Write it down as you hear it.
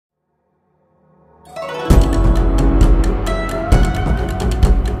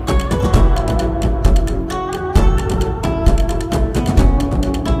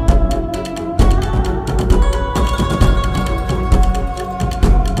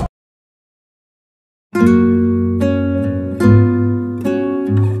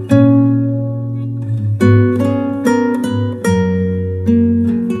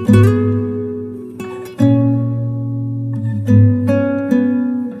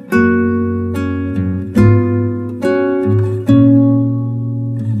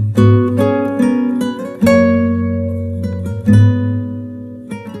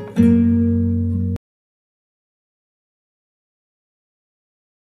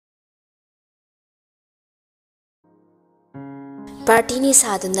Partini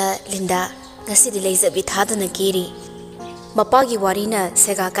saduna Linda, Nasi Lazabi Tadana Giri. Mapagi Warina,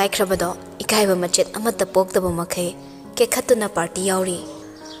 Sega Kai Krabado, Ikaiba Machet Amat the Pok the Bomake, Kekatuna Party Yauri.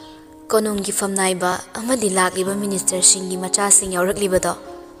 Konungi from Naiba, Amadi Lagiba Minister Shingi Machasing Yorak Libado,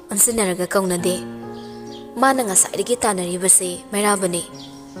 and Sinaraga Kona de Mananga Sadigitana Ribase, Merabani.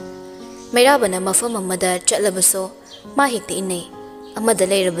 Merabana Mafama Mother Chatlabaso, Mahik the Ine, Amada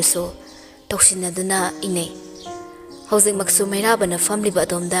Lerabaso, Toshina Duna Ine. Housing Maxu Merabana family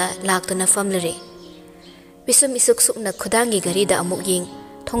Badomda, Laktona family. Bisum Isuk Sukna Kudangi Garida Amuging,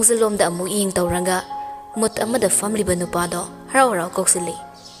 Tongzalom da Amuging Tauranga, Mut Amada family Banupado, Harara Coxili.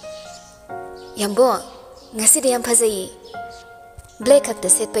 Yambo, Nasidi Yampazai Blake at the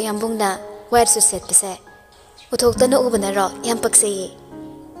set by Yambungna, where to set the set. Utokana Ubanara, Yampaxay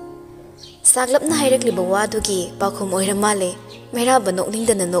Saglapna Hirekli Bawadugi, Bakum Moiramale, Meraba no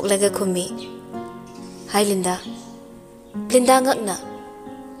Linda no Lega Kumi. Hi Linda. Linda Gagna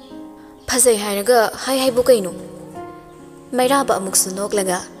Pazay Hiraga, Hi Bukainu Meraba Muksunok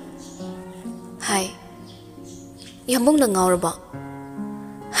Laga. Hi Yambung Nangaraba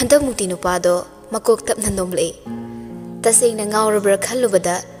Handa Mutinupado, Makok Tap Nandomle. Tasing Nangarabra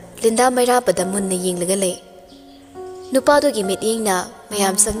Kalubada, Linda Merabada Munna Ying Legale. Nupado Gimit Yingna,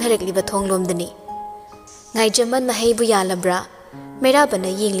 Mayam Sangarekli Batong Lomdani. Naijaman Mahebu Yalabra,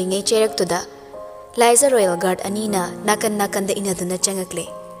 Merabana Yingling a Cherak to da. Liza Royal Guard Anina, Nakan the Inaduna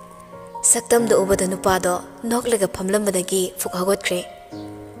Changakle. Saktam the Uba the Nupado, knock like a Pamlambadagi, Fukagot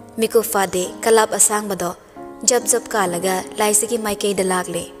Miko Fade, Kalab Asangbado, Jab Kalaga, Lysiki Maike de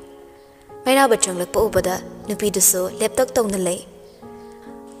Lagle. Meraba Changla Pobada, Nupiduso, Leptok Tong the Lay.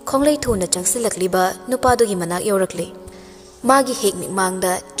 Konglay Tuna Changsilak Liba, Nupado Gimanak Yorakle. Magi Hignik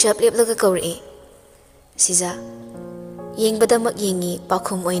Mangda, Jab Lip Lagakori. Siza Ying Badamak Yingi,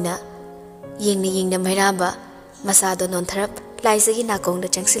 Bakum Oina. Ying ni the Meraba, Masado non tharap, Lysaki Nakong the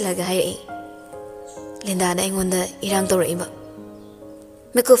Changsilaga Hai. Linda Nangunda, Irang Doriba.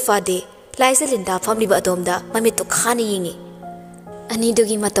 Miko Fade, Lysa Linda, family Badomda, Mamito Khani Yingi.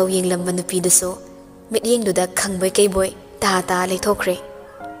 Anidugi Mataw Ying Lambanupiduso, Mit Ying do the Kangboy Kayboy, Tata Letokre.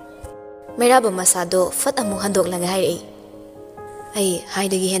 Meraba Masado, Fat Amuhandok Lagahai. Ay,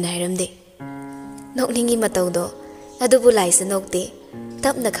 Hidegi and Hiramde. Noklingi Mataudo, Adubu Lysa Nokde.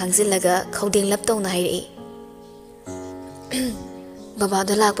 Tap na Kangsilaga, Koding Laptong Nairi. Baba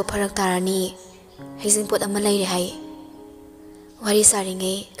the Lak Parak Tarani, Hazing put a Malay Hai. Wari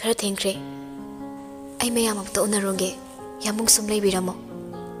Saringe, Karatingre. I may am up to Naronge, Yamung some labiramo.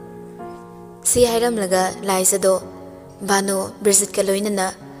 Si Hiram Laga, Lysado, Bano, Brizit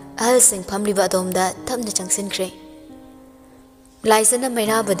Kaloinana, Alsing Pamli Badomda, Tam the Changsinkre. Lysana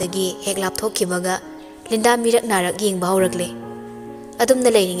Meraba the Gi, Heglap Tokibaga, Linda Mirak Narak Ging Bauragle. Adum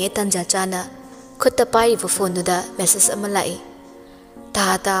the lady Tanja Chana, cut the pie for phone to the Mrs. Amalai.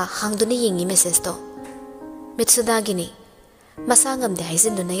 Tata hang to the yingy Mrs. To Mitsudagini Masangam the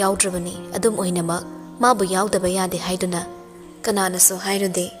Hizinduna Yaudravani, Adum Oinama, Mabu Yauda Baya de Haiduna, Kanana so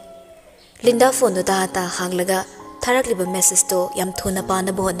Hairude. Linda phone to Tata Hanglaga, Tarakliba Mrs. To Yam Tuna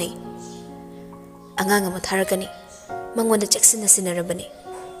Bana Bone Angangam Tarakani, Mangwana Jackson Sinarabani,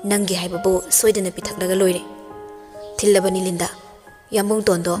 Nangi Hibabo, Sweden a Pitalaga Loire. Tillabani Linda. Yamung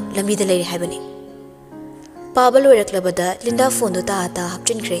Tondo, Lambi the Lady Habani. Pablo Reclabada, Linda Fondo Tata,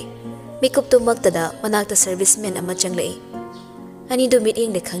 Hapchinkre, make up to Magdada, Manakta servicemen a machangle. I need to meet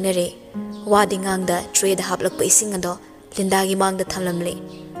in the Kangare, Wading Angda, trade the Haplok by Singado, Linda Gimang the Talamle.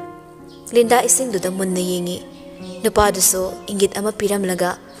 Linda is sing to the Munna Yingi, Nupaduso, Ingit Ama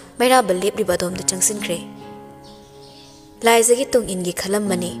Piramlaga, Meraba Libri Badom the Changsinkre. Lizagitung Ingi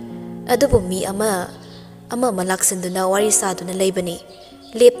Kalamani, Adobo me Ama Malaksan do na wari sa do na laybani,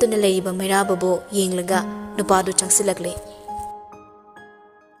 lip to na layba Merababo, Ying Laga, Nupado Changsilakle.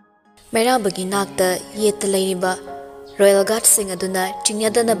 Merabagi Nakta, Yet the Layba, Royal Guard Sing Aduna,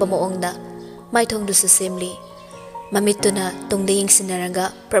 Chinyadana Bamoongda, my tongue do assembly. Mamituna, Tung the Ying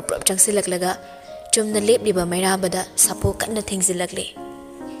Sinaraga, Perprop Changsilaklaga, Jum the lip liba Merabada, Sapo Kana Thingsilakle.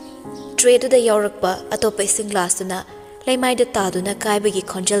 Trade to the Yorokba, Atopa Sing Glass to na, lay my the Taduna Kaibagi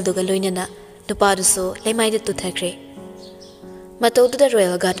Conjal do Galoinana. Nupaduso, Laymaided to Thakre. Mato to the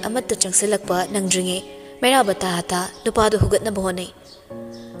Royal Guard Amat the Changsilakpa, Nangdringe, Meraba Tahata, Nupado Hugat Nabone.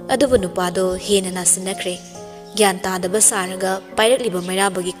 Adubu Nupado, Hen and Asinakre. Gyanta the Basaraga, Pirate Liba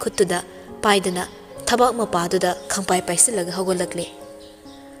Merabagi Kutuda, Paidana, Tabak Mapaduda, Kampai Paisilag Hogolakle.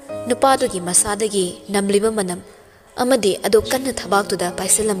 Nupado gi Masadagi, Namliba Manam, Amadi, Adokan Tabak to the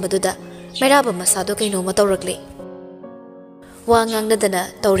Paisilam Baduda, Meraba Masado Kaino Matorakle. Wangang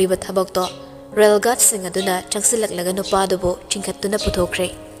Nadana, Tauriba Tabakto. Royal Guard Sing Aduna, Changsilak Lagano Padobo, Chinkatuna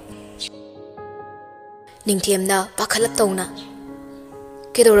Putokre. Ningtiamna, Pakalaptona.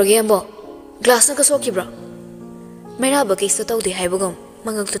 Kedorage ambo glass na kasokibra Mairaba kaisu tawde haibagum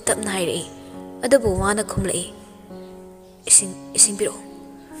mangagtu tapna hairei adabu wana khumlei ising biro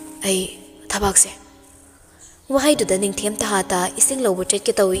ai thabakse wahai du da ningthem ta hata ising lobu chet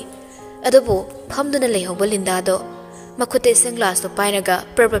ke tawi adabu phamduna lehoba linda do makhute ising glass to pairaga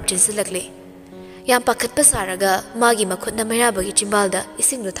prabab chinsilakle yam pakhat pasaraga magi makhutna mairaba gi chimbalda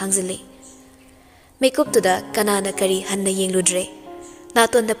ising do thangzili makeup to da kanana kari hanna yengludre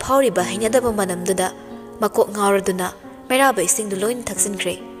naton da phawriba hainadaba manam du da makok ngauraduna mairaba ising du loin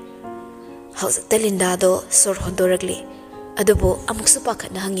thaksinkhre hausa linda do sor hondoragli adubo amuksu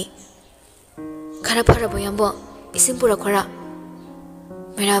pakhat na hangi khara pharabo yambo ising pura khara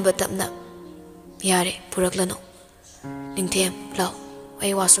mairaba tapna yare puraklano ningthem law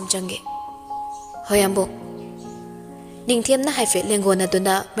ai washroom change hoyambo ningthem na haife lengona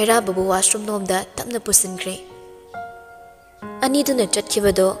duna mairaba bu washroom nomda tapna pusinkhre ani duna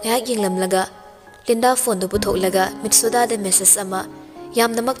chatkibado ngak yinglamlaga Linda phone do putholaga mitsoda de message ama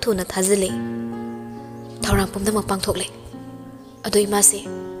yamna mak thuna thazile thawrang pumda mak pangthokle adoi ma se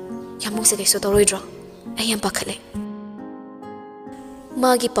yamung se kaiso toroidro ayam pakhale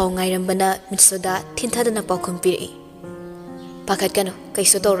magi paw ngairambana mitsoda thinthadana pakhum piri pakhat kano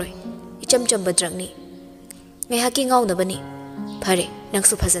kaiso toroi icham cham badrangni ngai haki ngauna bani phare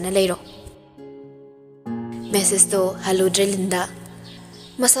nangsu phajana leiro message do hello Linda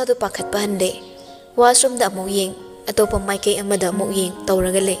masadu pakhat pahande washroom da mo yeng atopa maike amada mo yeng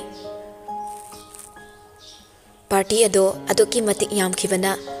tawraga le party ado adoki matik yam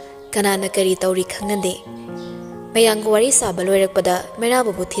khibana kanana kari tawri khangnande mayang wari saba loirakpada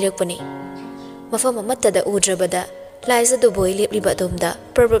mairabu bu thirakpani mafam amatta da udrabada laisa do boy lepliba domda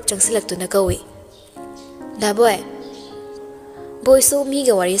proverb changsilaktuna kawi da boy boy so mi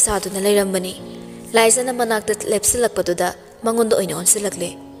ga wari sa duna leirambani laisa na manakta lepsilakpaduda mangondo oina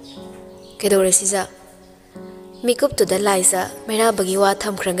onsilakle Kedore siza Mikup to the Liza, Mairabagi wa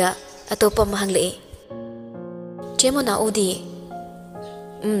thamkraga, atopa mahangle. Chemona odi.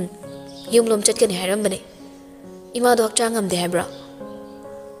 Yumlom chatkan harambane. Ima dog changam de hebra.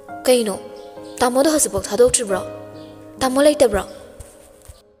 Kaino, Tamoda hasibok hadok tribra. Tamolate bra.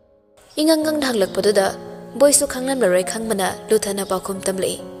 Ingangang hanglak pododa, boys to kanglam larai kangmana, Lutana bakum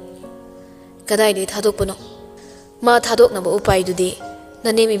tamle. Kadai de hadokpono. Ma hadok nabo upay dudi. Na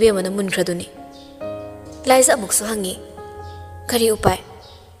name ibe mana mun khraduni laisa muksu hangi kari upai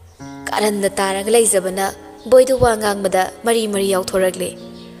karan da tarag laizabana boidu wangang bada mari yaw thoragle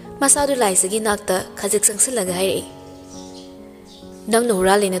masadu laisa gi nakta khajik sangsilaga hairi nang no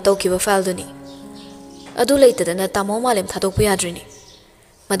rali na tokiba file duni adu leitada na tamo malem thadok pu yadrini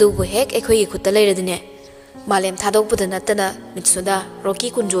madu bu hek ekhoi gi khutta leiradine malem thadok bu dana tana mitsuda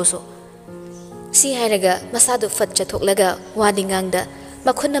roki kunjoso si hairaga masadu fat chathok wadingangda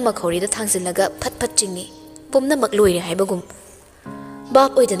makhunna makhori da thangsilaga phat chingni pumna makloi re haibagum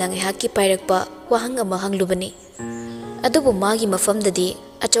bap oidana ngai hakki pairakpa wahang ama hanglubani adubu magi mafamdadi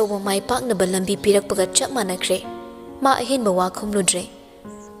achawba mai pakna balambi pirakpaga chap manakre ma ahin ba wa khumludre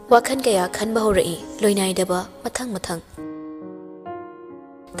wakhan kaya khan ba horai loinai daba mathang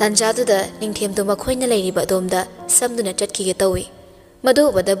tanjadu da ningthem to makhoina leiri ba domda samduna chatki ge tawi madu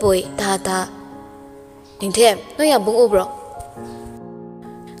bada boy ta ningthem no yam bung ubro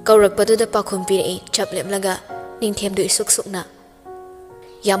Kaurak padu da pakhum piri chap lemlaga ningthem du sukna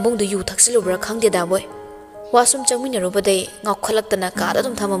yambung du yu thaksilubra khangde da boy wasum changmin ro badai ngak khalak tana ka da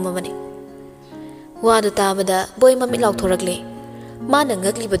dum thamam mani wa du ta bada boy mami lauk thorakle ma na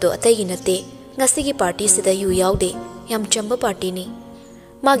ngakli bado atai gi nate ngasi gi party sida yu yaude yam chamba party ni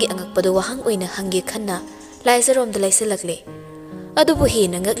magi angak padu wahang oina hangi khanna laisarom da laisilakle adu bu hi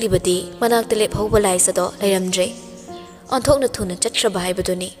na ngakli badi manak tele phawba laisa do lairamdre Onthok na thuna chatra bahai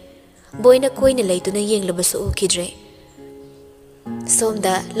baduni boyna koina leituna yenglabasu ukidre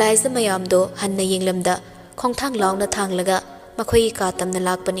somda laisa mayam do hanna yenglamda khongthang laungna thanglaga makhoi ka tamna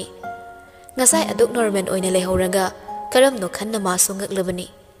lakpani ngasai aduk norman oina lehoraga karam no khanna ma sungaklabani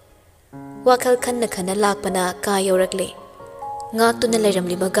wakhal khanna lakpana ka yorakle ngak tuna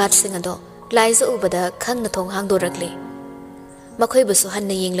leiramliba gat singado laisa ubada khangna thong hangdorakle makhoi basu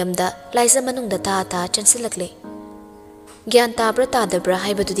hanna yenglamda laisa manungda ta chansilakle Gyan tabra tadabra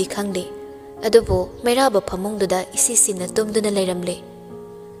haibadudi khangde adubo mairaba phamungduda isi sinna tumduna leiramle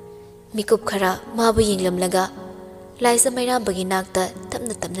mikup khara mabu yinglamlaga laisa mairabagi nakta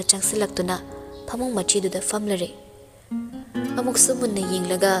tamna changsilaktuna phamung machiduda famlare amuk sumunna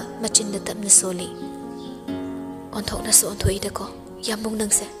yinglaga machinda tamna soli onthokna so onthoida ko yambung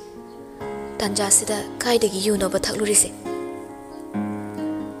nangse tanjasida kaidagi yunoba thaklurise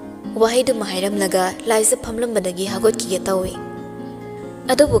Wahai du mahairam laga laisa phamlam badagi hagot ki tawi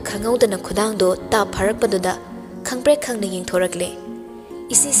Adubu khangauda khudangdo ta pharakpaduda khangprek khangna yingthorakle.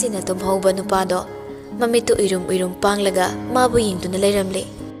 Isisina tumhauba nupado mamitu irum panglaga mabu yingduna leiramle.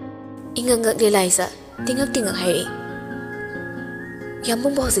 Ingangak Laisa tingak hairi.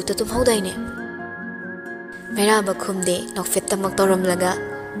 Yambung bahusik tumhaudaine. Meraba khumde nokfettamak toramlaga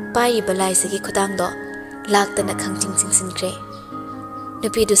pai balaisagi khudangdo laktana khangching singsinkre.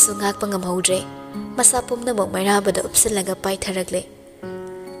 Nupidusu ngakpa ngamhaudre masa pumnamok merabada upsilaga pai tharakle.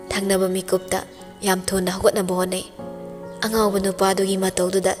 Thangnaba mikupta yam thona hawatnaba honai. Angawba nupadugi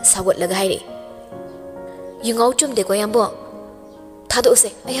mataududa sawatlaga hairi. Yungau chumde ko yambo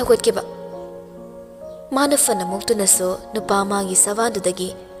thadose ai hawatkiba. Mana fana muktunaso nupa magi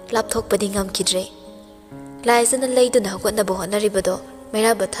savadudagi lapthokpadi ngamkidre. Laisana leiduna hawatnaba honaribado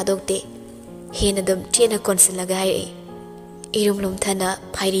meraba thadokte. Henadum chena konsilaga hairi. Irum lumthana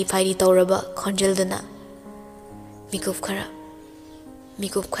phairi tauraba khonjelduna.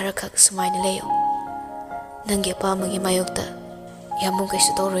 Mikup khara khak sumaina leyo. Nangi apamagi mayokta yamung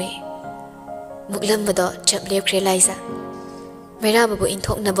kaisu tauroi. Muklambado chap lepkre Laisa. Merababu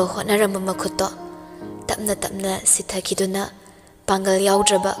inthoknaba hotnaramba makhutto tapna sithakiduna pangal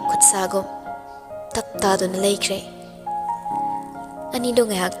yaudraba khutsagum taptaduna leikre. Anido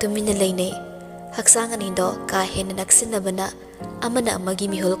ngahak tumina leinei. Haksang anido ka hena naksinabana amana amagi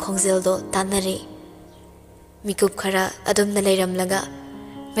mihul khongzeldo tanari. Mikup khara adumna leiramlaga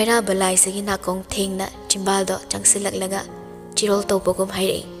meraba Laisagi nakong thengna chimbaldo changsilaklaga chirol tawpagum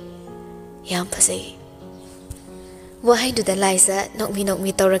hairi. Yam phasai. Wahaiduda Laisa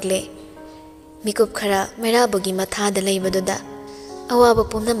nokmi tawrakle. Mikup khara merabagi mathada leibaduda awaba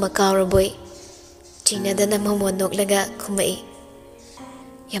pumnamba kawraboi. Chingnadana mamon noklaga khumai.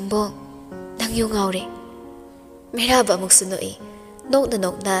 Yambo nang yu ngaure. Meraba amuk sunoi.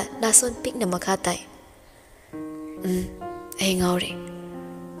 Nokna nason pikna makatai. Ay ngaure.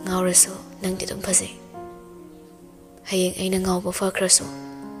 Ngauraso nang didum phasai. Hayeng aina ngauba fakraso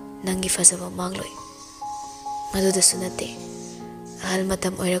nangi fazaba mangloi. Maduda sunate. Ahal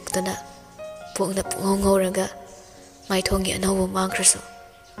matam oiraktuna pukna ngauraga maithongi anauba mangkraso.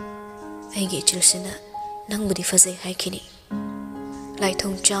 Aigi ichilsina nangbudi fazai haikini.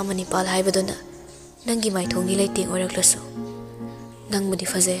 Laithong chamani pal haibaduna nangi maithongi laiting oiraklaso. Nangbudi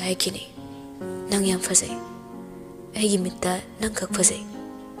fazai haikini. Nang yam fazai. Aigi mitta nang khak fazai.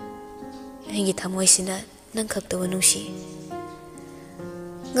 Aigi thamoisina nang khaktawa nungsi.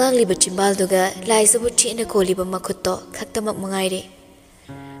 Ngangliba chimbalduga Laisabu china koliba makhutto khaktamak mangaire.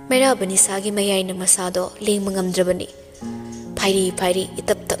 Merabani sagi mayaina masado leng mangamdrabani. Phairi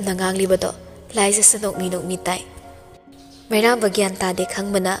itap nanganglibado Laisa sanokmi tai. Meraba gyan tade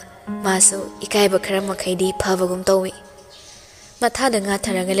khangbana masu ikaiba khara makhaidi phabagum tawi. Mathada nga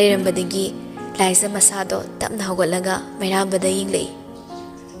tharaga leirambadagi Laisa masado tapna hawatlaga merabada yinglei.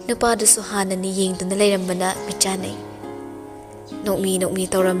 Nupadusu hanani yingduna leirambana michanai. Nokmi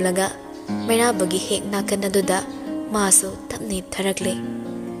tawramlaga merabagi hek nakanaduda masu tapnip tharakle.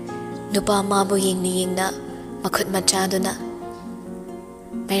 Nupa mabu yingna makhut machaduna.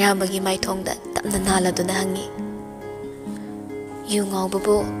 Merabagi maithongda tapna naladuna hangi. Yu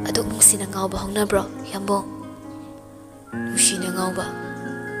ngaubabu aduk nungsina ngauba hongnabro yambo. Nungsina ngauba.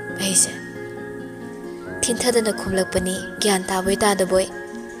 Aise. Thinthadana khumlakpani gyan taboy tadaboy.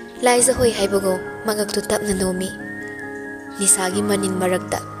 Laisa hoi haibago magaktu tapna nomi. Nisagi manin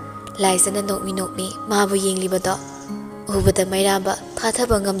marakta Laisana nokmi mabu yenglibado ubada mairaba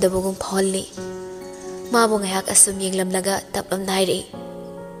thathaba ngamdabugum pholli. Mabu ngahak asum yenglamlaga taplam nairi.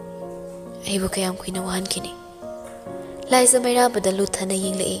 Aibu kayam kuina wahankini. Laisa mairabada luthana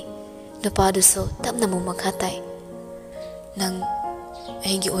yenglei. Nupaduso tapna mumakhatai. Nang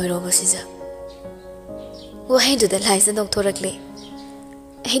aigi oiroba siza. Wahaiduda Laisa nokthorakle.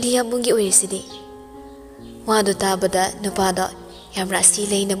 Aidi yamungi oirisidi. Wadu tabada nupado yamrasi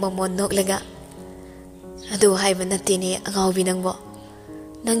leina mamon noklaga. Adu haiba natine angawbi nangbo.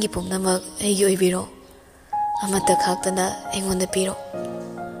 Nangi pumnamak aigi oibiro. Amata khaktana aingonda piro.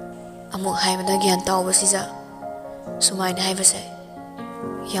 Amuk haibana gyan tawba siza. Sumaina haibase.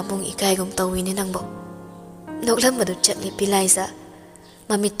 Yamung ikaigum tawini nangbo. Noklambadu chakli Laisa.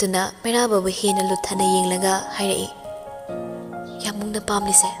 Mamituna merababu hina luthana yenglaga hairai. Yamung na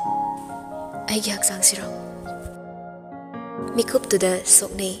pamlise. Aigi haksang siro. Mikuptuda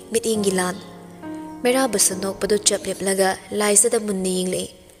soknei mitingi lan. Merabaso nokpadu chapleplaga Laisa da munni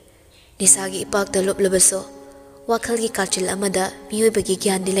yinglei. Nisagi ipakta luplubaso wakhalgi kalchil amada miyoibagi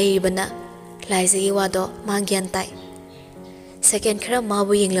gyan dilairibana Laisa gi wado mangyan tai. Second khara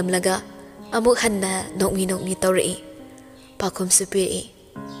mabu yinglamlaga amuk hanna nokmi tawrai. Pakum supiri.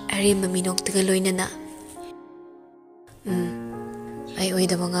 Arim minok tiga loinana. ai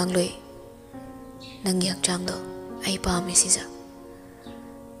oidaba ngangloi nangi hakchangdo ai paame sija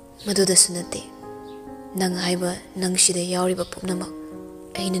maduda sunate nang haiba nang sida yauriba pupnamak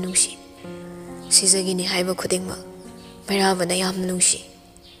aina nungsi sijagini haiba khudingma mairabana yamna nungsi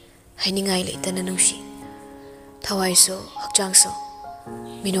hainingai leitana nungsi thawaiso hakchangso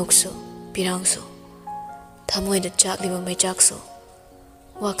minokso pirangso thamoida chakliba maichakso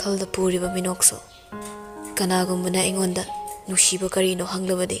wakhalda puriba minokso kanagumana ingonda nungsiba karino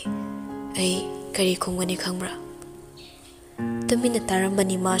hanglabade ai kari khongani khangbra tuminna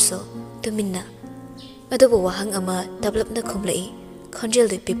tarambani maso tuminna adubu wahang ama developna khumlai khonjel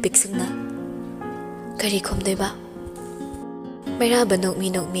de pipik singna kari khomdeba mairaba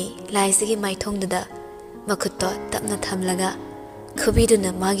nokmi laisigi maithongda makhutto tapna thamlaga khubiduna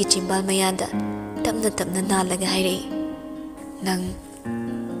magi chimbal mayanda tapna nalaga hairi nang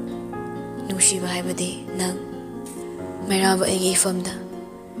nungsiba haibadi nang mairaba egi ifamda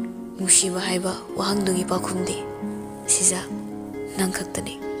nungsiba haiba wahangdugi pakhumdi sija nang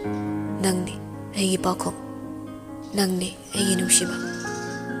khaktani nangni egi pakhum nangni egi nungsiba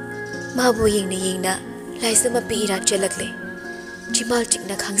mabu yengna laisama pira chelakle chimal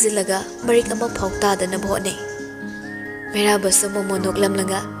chikna khangzilaga marik ama phauta dana bhone mairaba samo monoklam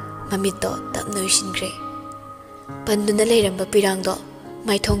laga mamito tapna usinkre panduna leiramba pirangdo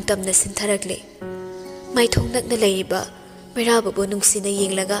maithong tamna sintharakle maithong nakna leiriba mairaba bo nungsina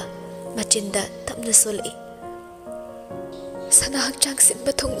yenglaga machinda tapna soli sana hakchang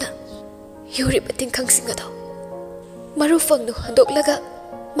simba thongna yuri bating khangsinga do maru fangnu handoklaga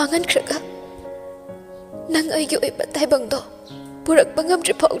mangan khraga nang aigi oi batai bangdo purak bangam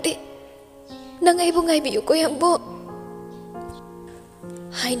tri phaude nang ai bu ngai bi ko yambo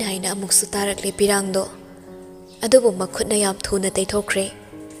haina amuk sutarak le pirangdo adubu makhutna yam thuna teithokre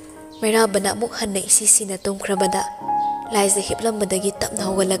mairabana amuk hanna sina tomkhrabada laise hiplambadagi tapna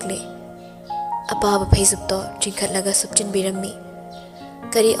hawalakle apaba phaisupto chingkhatlaga subchin birammi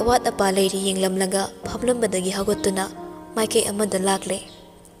kari awat apa leiri yenglamlaga phablambadagi hagotuna maike amada lakle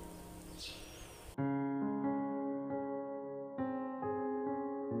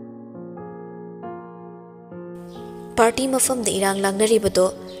party mafam de irang langnaribado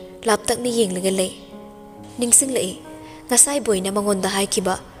laptakni yenglaga lei ningsing lei ngasai boina mangonda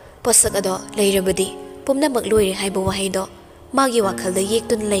haikiba posak ado leirabadi pumnamak loire haiba wahaido magi wakhalda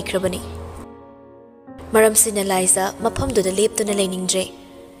yektun laikhrabani maram sina laisa mafamduda leptuna leiningdre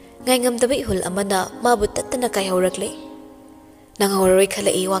ngaingamdabi hul amana mabu tattana kai horakle nang horoi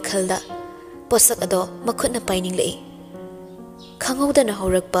khalai wakhalda posak ado makhutna paininglei khangowdana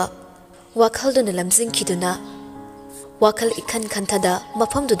horakpa wakalduna lamjing khiduna wakal ikhan khanthada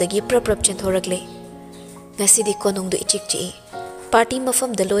mafamdudagi prap chenhorakle ngasidi konongdu ichikchi party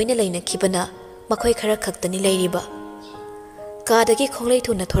mafamda loina leina khibana makhoi khara khaktani leiriba kadagi khonglei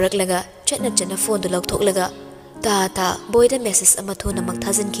thuna thoraklaga chatna phone du lauthoklaga ta boyda message ama thuna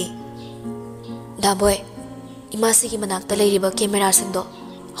makthajinki da boy imasigi manakta leiriba camera singdo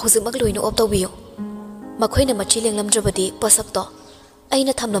haujimak loina off tawbiyo makhoina machi lenglamdrabadi pasakto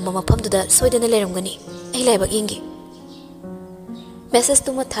aina thamlama mafamduda soidana leiramgani ai laibak ingi message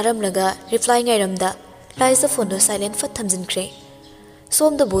tuma tharamlaga reply ngairamda laisa phone do silent fat thamjinkre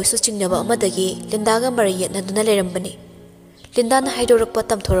somda voice chingnaba amadagi lindaga mari yetna duna leirambani lindana haidorakpa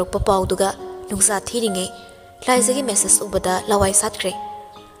tamthorakpa pauduga nungsa thiringe laisagi message ubada lawai satkre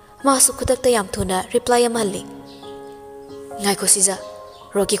masu khudakta yam thuna reply amalli ngai khosija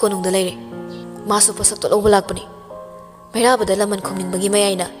roki konungda leire masu pasak to lobulakpani mairabada laman khongningbagi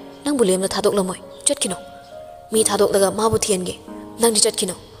mayaina nang bulemna thadoklamoi chatkino mi thadokdaga mabu thienge nang di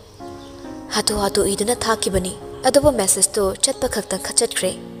chatkino hatu iduna thakibani adobo message to chatpa khakta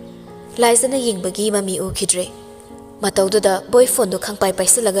khachatkre laisana yengbagi mami ukhidre matawduda boy phone do khangpai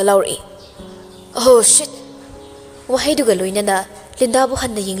paisalaga lauri oh shit wahaiduga loinana lindabu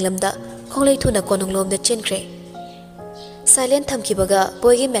hanna yenglamda khonglei thuna kononglomda chenkre silent thamkibaga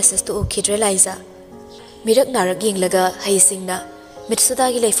boygi message to ukhidre laisa mirak narak yenglaga haisingna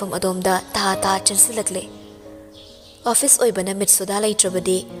mitsudagi leifam adomda ta chansilakle office oibana mitsuda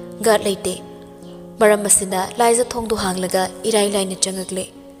leitrabadi guard leite maram masina laisa thongdu hanglaga irai laina changakle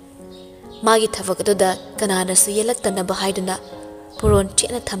magi thavak aduda kanana su yelaktana bahaiduna puron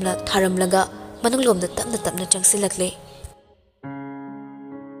chena thamla tharamlaga manunglomda tapna changsilakle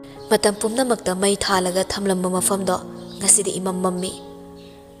matam pumnamakta mai thalaga thamlamba mafamdo ngasidi imam mammi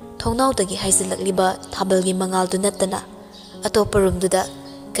thongnawdagi haizilakliba thabalgi mangaldu nattana atopa rumduda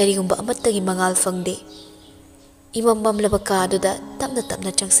karigumba amattagi mangal fangde imam mamlaba kaduda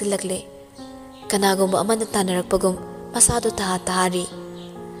tapna changsilakle kanagumba amana tanarakpagum masadu tahari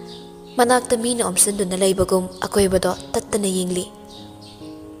manakta mina omsanduna leibagum akoibado tattana yingli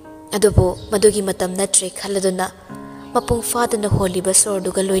अदुबो मदुगी मतम नत्रे खल्लदुना मपुंग फादना होलिबा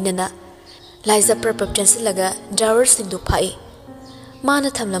सोरदुगा लोइनना लाइजा प्रपप चंसिलगा drawer Sindhu phi माना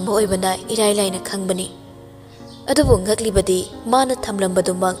थमलंबा ओइबना इराय लाइना खंगबनी अदुबो ngaklibadi माना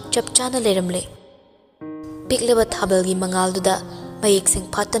थमलंबदुमक चपचाना लेरमले पिकलेबा थाबलगी मंगालदुदा मयेक सिंग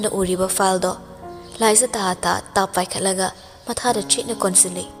फातना उरिबा फाइलदो लाइजा ताता ताप पाइखलगा मथादा चिटना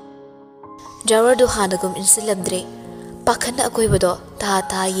कोनसिले drawer दु हानगुम इंसिलमद्रे पाखना अकोइबदो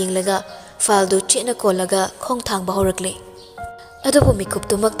ताता येंगलगा फाइलदु चिटना कोलगा खोंगथांग बहौरकले अदुबो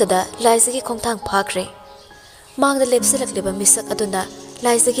मिकुपतुमक्तदा लाइजागी खोंगथांग फाखरे मांगदा लेपसिलकलेबा मिसक अदुना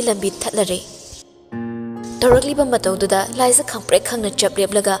लाइजागी लंबी थतलरे तौरकलिबा मतौदुदा लाइजा खंगप्रे खंगना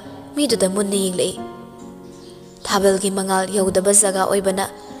चपलेबलगा मीदुदा मुन्ने येंगले थाबलगी मंगाल यौदबा जगा ओइबना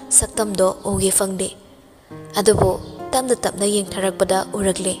सक्तमदो ओगे फंगदे अदुबो तमना तमना येंगथरकपदा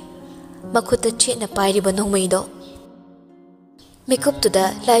उरगले मखुता चेना पाइरिबा नोंमैदो मिकुपतुदा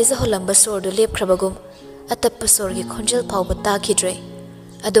लाइजा होलंबा सोरदो लेपख्रबगुम अतप्पा सोरगी खोंजल फावबा ताखिद्रे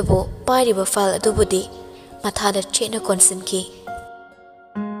अदुबो पाइरिबा फाइल अदुबुदी मथादा चेना कोनसिनकी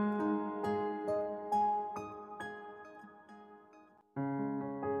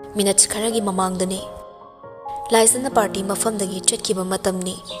मिनट्स खरगी ममांगदने लाइजना पार्टी मफमदगी चटकिबा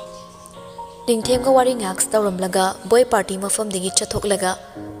मतमनी निंगथेमगा वारी ngaks तौरमलगा बॉय पार्टी मफमदगी चथोकलगा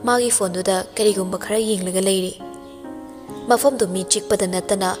मागी फोनदुदा करिगुंबा खरा येंगलगा लेरी मफमदु मी चिकपदा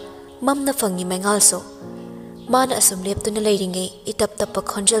नतना ममना फंगी मैंगालसो माना असुम लेपतुना लेरिंगे इतप तप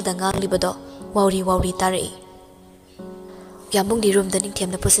खोंजलदा nganglibado वाउरी वाउरी तारई यामुंगदी रूमदा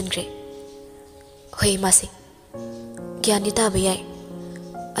निंगथेमना पुसिनग्रे होय मासे ग्यानी ताबा याय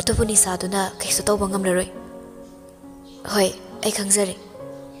अतुबुनी सादुना कैसु तौबा ngamlaroi होय आई खंगजरे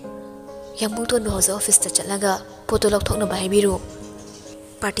यामुंग तोन होजा ऑफिस ता चलगा फोटो लौथोकना बाहायबिरु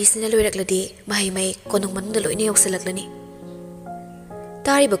पार्टी सिना लोइरकलदी माही माई कोनुंग मनुंदा लोइने योक्सलकलनी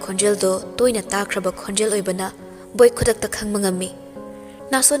तारिबा खोंजेलदो तोइना ताख्रबा खोंजेल ओइबना बॉय खुदकता खंगमा ngami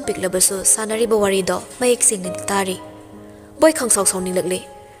नासोन पिकलबसु सानारिबा वारिदो माइक सिंगन तारी बॉय खंगसाव सावनिंगलकले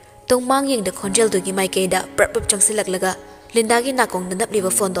तोंग मांग येंगदा खोंजेलदोगी माइकेदा प्रपप चंगसिलकलगा लिंदागी नाकोंगदा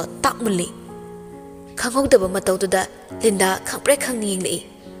नपलिबा फोनदो ताकमुली खंगौदबा मतौदुदा लिंदा खंप्रे खंगनि येंगलई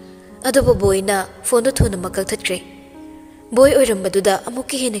अदुबो बॉयना फोनदो थुना मकलथत्रे बॉय ओइरमबदुदा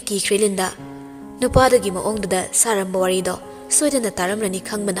अमुकि हेना कीख्रे लिंदा नुपादगी मओंगदुदा सारंबा वारिदो सोइदना तारमलनी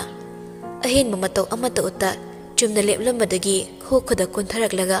खंगबना अहेनबा मतौ अमता उता चुमना लेपलमबदगी खोखदा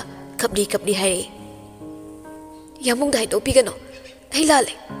कुंथरकलगा कपली कपली हायरे यामुंगदा हाइदोपिगनो आई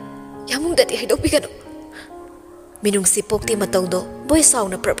लाले यामुंगदादी हाइदोपिगनो मिनुंगसी पोक्ति मतौदो बॉय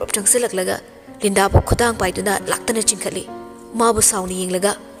साउना प्रपप चंगसिलकलगा लिंदाबु खुदांग पाइदुना लाक्तना चिंखली माबु साउनी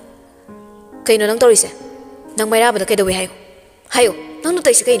येंगलगा कइनो नंग तोरिसे नंग मैराबदा कैदोवे हायो हायो नंग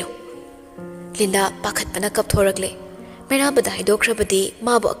नुतैसे कइनो लिंदा पाखतपना कपथोरकले मैराबदा हाइदोख्रबदी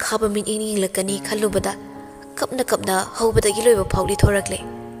माबु अखाबा मिन येंगलकनी खल्लुबदा कपना कपना हौबदगी लोइबा फाउली थोरकले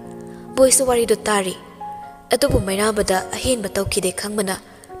बॉयसु वारिदो तारी अदुबु मैराबदा अहेनबा तौखिदे खंगबना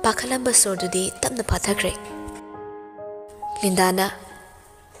पाखलंबा सोरदुदी तमना फाथख्रे लिंदाना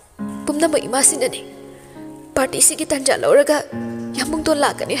पुमनम इमासिनने पार्टी सिगी तंजा लौरगा यामुंग तो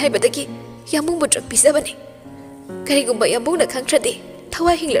लाकनी हाइबदगी यामुंग बुद्रक पिजबने करिगुंबा यामुंगना खंगथ्रदे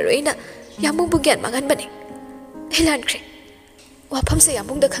थवा हिंगलरोइना यामुंगबु ग्यान मांगनबने हेलानख्रे वाफमसे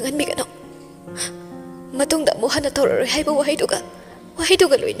यामुंगदा खंगनबिगनो मतुंगदा मोहना तौररोइ हाइबा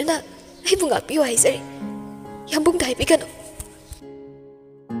वाहिदुगा लोइनना आइबु ngapiyo हाइजरे यामुंगदा हाइबिगनो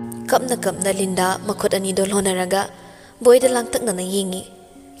कमना कमना लिंदा मखोट अनिदो लोनरगा बॉयदा लांगतकना येंगी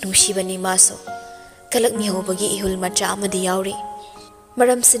नुंशिबनी मासो कलक मिहोबगी इहुल मचा अमदी याउरी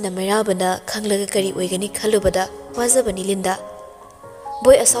मरमसिना मैराबना खंगलगा करी ओइगनी खलुबदा वाजबनी लिंदा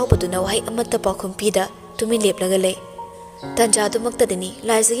बॉय असाउबदुना वाहि अमत्ता पाखुमपीदा तुमि लेपलगा ले तंजादुमक्तदनी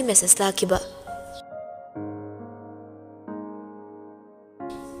लाइजगी मेसेज लाकिबा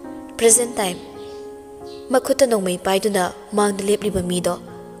प्रेजेंट टाइम मखुता नोंमै पाइदुना मांगदा लेपलिबा मीदो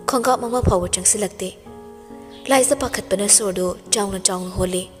खोंगा ममा फाव चंगसिलकते लाइजा पाखतपना सोरदो चाउना चाउना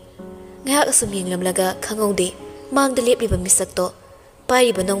होले ngak asum yenglamlaga khangaude mangda lepliba misakto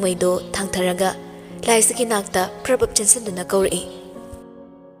paiba nongmaido thangtharaga laisaki nakta prabab chansanduna kauri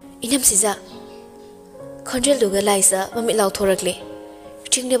inam sija khonjel duga laisa mami law thorakle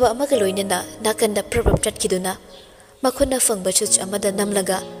chingneba amaga loinana nakanda prabab chatkiduna makhuna fangba chuch amada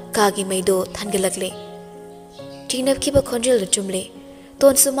namlaga kagi maido thangalakle chingnab kiba khonjel du chumle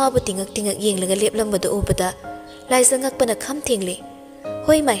ton suma bu tingak yenglaga leplambada ubada laisa ngakpana kham thingle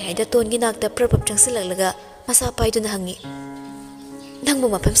होय my हाइदा तोनगी नाकदा प्रपप चंगसिलकलगा मसा पाइदुना हंगी नंगबु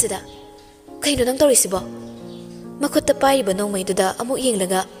मफमसिदा कइनो नंग तोरिसिबो मखुत्ता पाइरिबा नोंमैदुदा अमु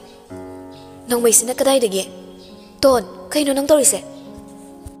येंगलगा नोंमैसिना कदाइदगे तोन कइनो नंग तोरिसे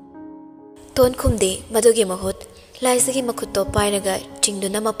Ton khumde madugi mahut laisagi makutto pairaga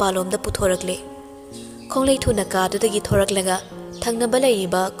chingduna mapalomda puthoragli. Khonglei thuna kadudagi thoraklaga thangnaba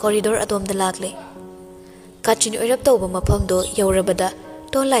leiriba corridor adomda lagli. Kachin oirap tawba mafamdo yaurabada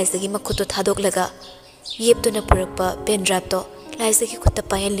ton laisagi makutto thadoklaga yeptuna purakpa pen drive to laisagi khutta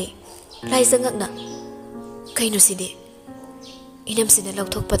payanli. Laisangakna kaino sidi inamsina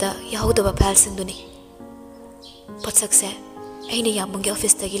lauthokpada yahodaba phal singduni. Patsakse aina yamunggi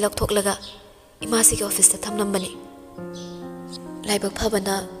office tagi lauthoklaga imasi ki office ta thamnambani. Laibak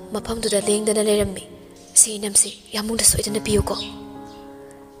phabana mafamduda lengdana lerammi. Si inamsi yamungda soidana piyuko.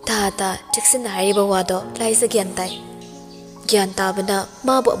 Ta chiksin hariba wado laisa gyan tai. Gyan tabana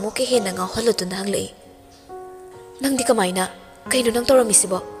mabu amuke hena nga holaduna hanglei. Nangdi kamaina kaino nang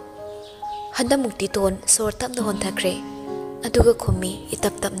toramisibo. Handa mukti ton sor tapna honthakre. Aduga khummi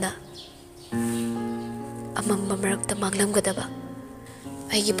itap tapna. Amamba marakta manglamgadaba.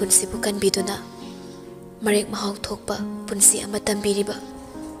 Aigi punsi bukan biduna. Marek mahau thokpa punsi ama tambiriba.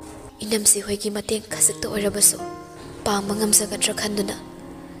 Inamsi hoigi mateng khasakta oirabasu. Pama ngamsagadra khanduna.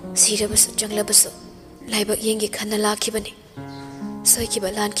 Sirabasu janglabasu. Laibak yengi khanna lakhibani. Soikiba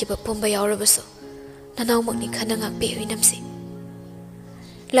lankiba pomba yaurabasu. Nanawmakni khanna ngakpe inamsi.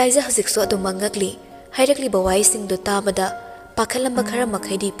 Laiza hazikso adumang ngakli. Hairakli bawai singdo tabada. Pakhalamba khara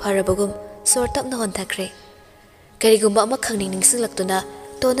makhaidi pharabagum sor tapna honthakre. Karigumba ama khangning ningsinglakduna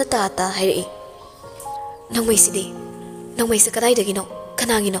tona ta hairai. Nangmai sidi. Nangmai sa kadaidagino.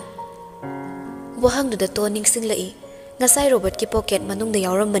 Kanangino. Wahangduda to ningsinglai. Ngasai Robert ki pocket manungda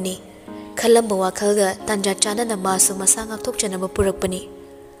yaurambani. Khalamba wakhalga tanja chana na masu masa ngakthokchanaba purakpani.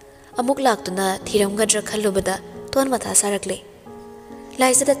 Amuk laktuna thiramgadra khallubada ton matha sarakle.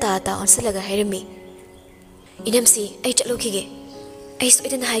 Laisada ta onsilaga hairami. Inamsi ai chatlokige. Ai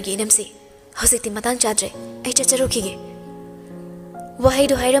soidana haigi inamsi. Hausikti matang chadre. Ai chacharokige.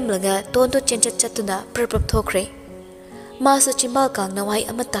 Wahaidu hairamlaga tonto chenchat chatuna prapap thokre. Masu chimbal kang nawai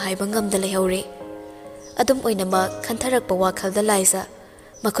amata haiba ngamda lehaure. Adum oinama kantharakpa wakhalda laisa.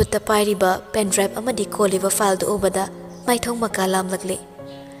 Makutta pairiba pen drive amadi kholiba file do obada maithong makalam lagle.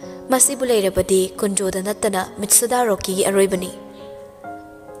 Masibu leirabadi kunjoda nattana mitsuda roki gi aroibani.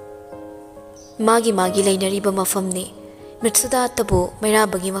 Magi leinariba mafamni. Mitsuda tabu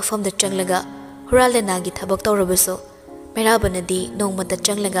mairabagi mafamda changlaga huralenagi thabak tawrabaso. Mairabanadi nongmata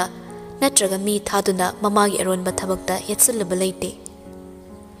changlaga natraga mi thaduna mamagi aronba thabakta yatsullaba leite.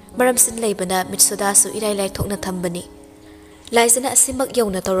 Maramsin leibana mitsudasu irai thokna thambani. Laisana asimak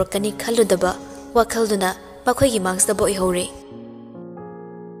yawna tawrakani khalludaba wakhalduna makhoigi mangsdaba oihore.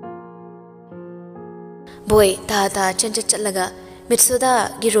 Boy ta chancha chatlaga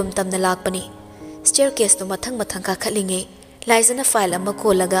mitsuda gi room tamna lakpani. Staircase to mathang ka khalinge laisana file ama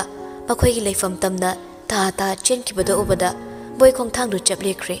kholaga makhoigi leifam tamna ta chenkibada obada boy khongthang du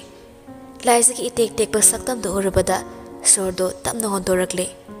chaplekre. Laisa ki tek ba saktam do horabada sordo tamna hondorakle.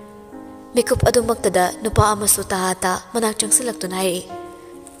 Mikup adumaktada nupa amasu ta manak changsilaktuna hai.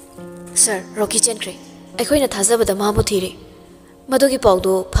 Sir, Rocky chenkre. Aikhoina thajabada mabu thire. Madugi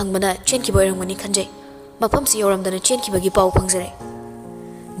pawdo phangbana chenkiba oirangmani khanjai. Mafamsi yoramdana chenkibagi paw phangjare.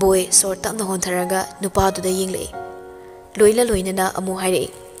 Boy sor tamna hontharaga nupa du da yinglei. Loina na amu hairei.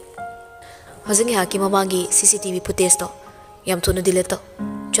 Hojing haki mamagi CCTV footage to yam thuna delete to.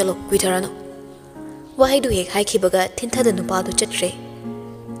 Chalo kuitharano. Wahaidu hek haikibaga thinthada nupa du chatre.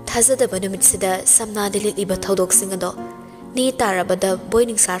 Thajadaba numitida samna delete iba thodok singado ni tarabada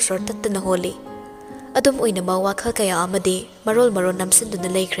boining sarsor tattana holi. Adum oinama wakhal kaya amadi marol namsinduna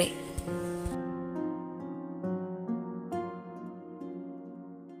leikre.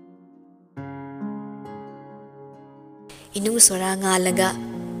 Inung sora ngalaga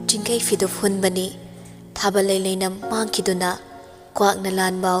jingkai fiduf hunbani thabalai leinam mangkiduna kwak na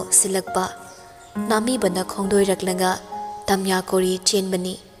lanbaw silakpa nami bana khongdoi raklaga tamya kori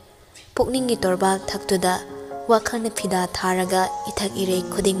chenbani pukningi torbal thaktuda wakhana phida tharaga ithak irei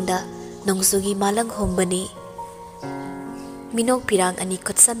khudingda nongsugi malang hombani minok pirang ani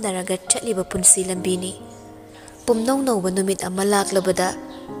khotsamnaraga chatliba punsi lambini pumnong no banumit amalak labada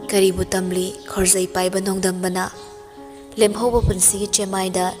karibu tamli khorjai paiba nongdambana lemhoba punsi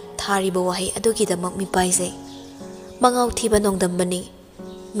chemaida thariba wahi adugi damak mi paise mangau thiba nongdambani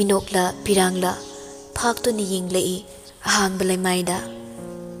minokla pirangla phaktu ni yinglei ahang balai maida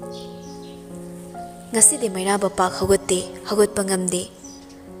ngasi de mairaba pak hagot pangamde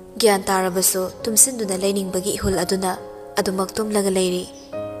gyan tarabaso tumsinduna leiningbagi hul aduna adumak tumlaga leiri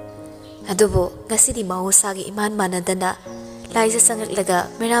adubo ngasi di mahosagi iman manadana laisa sangaklaga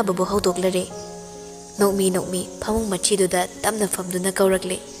mairaba bo haudoklare nokmi phamung machiduda tamna famduna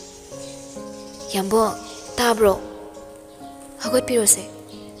kaurakle yambo tabro hagot pirose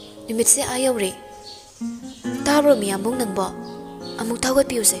Numitse ayawre. Tabro miyambong nangbo. Amuk tawat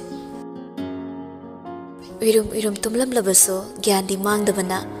piyuse. Irum tumlam labaso gyandi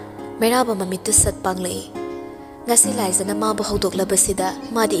mangdabana. Mairaba mamitu sat panglai. Ngasi laisa na mabu haudok labasida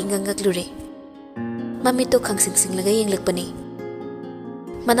madi ingangaglure. Mamito kangsingsing laga yenglakpani.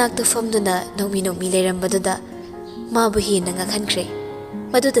 Manakta famduna nomi lerambaduda mabu hina ngakhankre.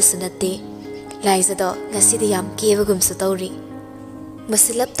 Maduda sunate laisa do ngasidi yam kiebagumsu tawri.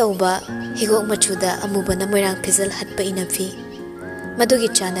 Masilap tawba higok machuda amubana moirang phizal hatpa inaphi. Madugi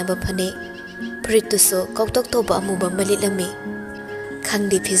chanaba phane prituso koktok toba amuba malilami.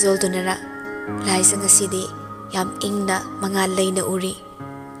 Khangdi phizol dunara laisa ngasidi yam ingna mangal leina uri.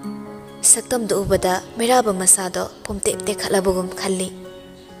 Saktam do ubada meraba masado pomte te khalabugum khalli.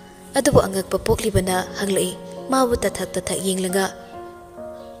 Adubu angakpa poklibana hanglai mabu tathak yenglaga.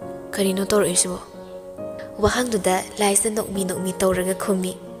 Karino tor isibo. Wahangduda laisa nokmi tawraga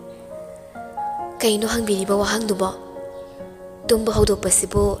khumi. Kaino hangbiriba wahangduba. Tumba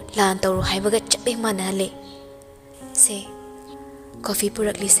haudokpasibo lan tawru haibaga chape manahale. Se coffee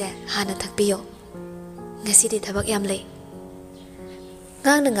purakli se hana thakpiyo. Ngasidi thabak yam lei.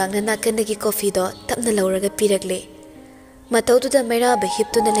 Ngang na nakandagi coffee do tapna lauraga pirakle. Matawduda mairaba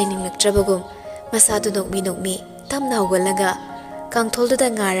hiptuna laininglaktrabagum masadu nokmi tamna hawgalaga kangtholduda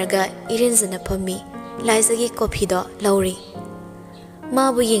ngaraga irinzana phammi laisagi coffee do lauri.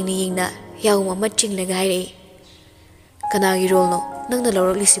 Mabu yengna yauma machinglaga hairei. Kanagi role no nangna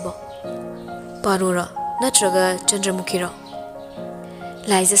laurakli Parura natraga Chandramukhi ro.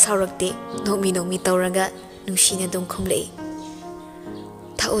 Laisa saurakte nokmi tawraga nungshina dum khumlei.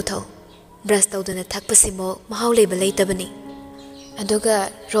 Thau brush tawduna thakpasimo mahau leiba leitabani. Aduga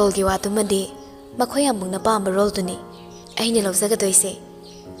role gi watumadi makhoi amungna pamba role duni aina lawzagadoise.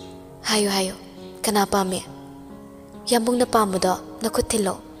 Hayo kana pame yambungna pambado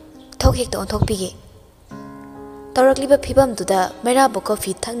nakuthilo thok hekta onthokpige. Tawrakliba phibam duda mairabo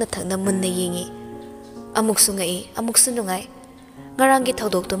coffee thakna munna yengi. Amuk sungai amuk sunungai. Ngarangi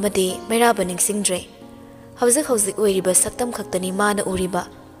thaudok to made mairaba ningsingdre. Hauzik oiriba saktam khaktani mana uriba.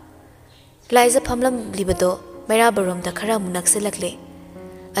 Laisa phamlam libado mairaba romda khara munakselakle.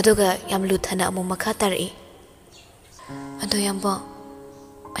 Aduga yamlu thana amu makha tar'i. Ado yamba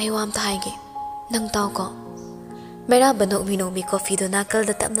aiwam thaige nang taw ko. Mairaba nokmi coffee do nakal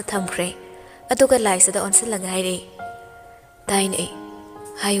da tapna thamkhre. Aduga laisa da onsilaga haire. Dain e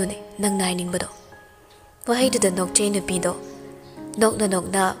hayune nang naining bado. Wahai du da nok chain pido.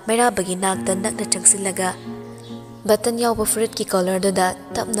 Nokna mairabagi nakda nakna changsilaga button yawba fruit ki color do da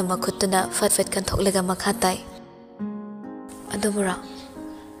tapna makhutuna fat kanthoklega makhatai. Adumura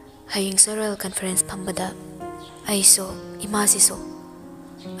haying sorrel conference pambada aiso imasiso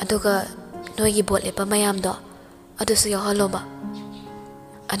aduga noigi bot lepa mayam do adusu yahaloba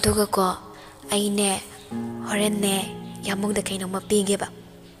aduga ko aine horenne yamung da kaino mapige ba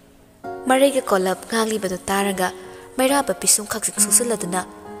marege kolap ngali bado taraga mairaba pisung khaksik susuladuna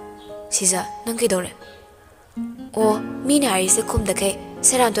siza nangki dore o mina harise khumda kai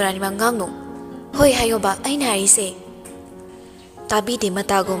seran dorani mangangno hoi hayoba aina harise tabi de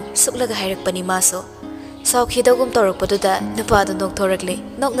matagum suklaga hairakpani maso saukhidagum torokpaduda napado noktorakle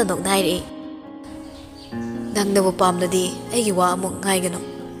nokna nairi nangna bo pamladi aigi wa amuk ngaigano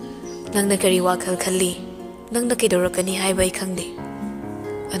nangna kari wakhal khalli nangna kidorakani haiba I khangde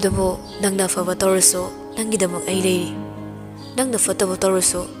adubo nangna faba toruso nangidamak ai leiri nangna fataba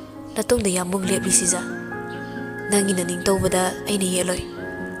toruso natungda yamung lepli siza nangina ning tawbada aina yeloi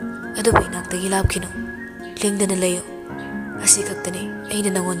adubo inaktagi lapkino lengdana layo asi khaktani aina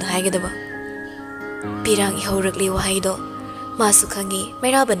nangonda haigadaba pirang ihaurakli wahaido masu khangi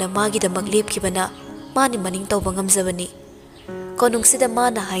mairabana magidamak lepkibana mani maning tawba ngamjabani konungsida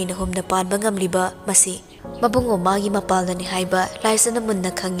mana haina humna panba ngamliba masi mabungo magi mapalnani haiba laisana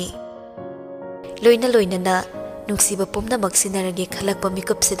munna khangi loina na nungsiba pumna maksinarage khalakpa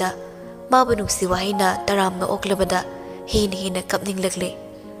mikupsida mabu nungsi wahaina taramna oklabada hina kapninglakle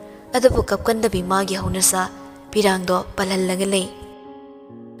adubu kapkandabi magi haunasa pirangdo palallaga lei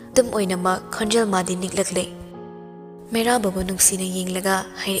dum oinama khonjal madi niklakle mairaba bo nungsina yenglaga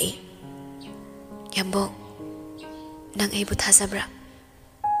hairei yambo nang aibu thasabra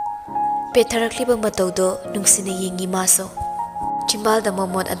petharakliba matawdo nungsina yengi maso Chimbalda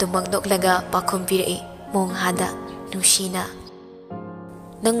momot adumak noklaga pakhom pirei mong hada nungshina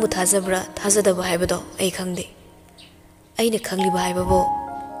nangbu thazabra thazadaba haibado ai khangde aina khangliba haibabo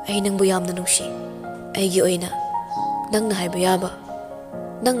ai nangbu yamna nungshi aigi oina nangna haiba yaba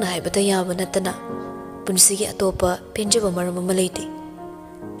nangna haibata yaba natana punsigi atopa penjaba maram ama leite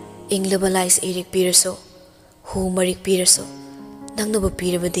inglaba lais irik piraso hu marik piraso nangna ba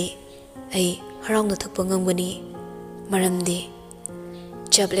pirabadi ai harangna thakpa ngamgani maramdi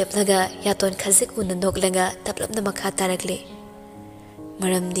chablepnaga yaton khazik unna noklaga taplapna makha tarakle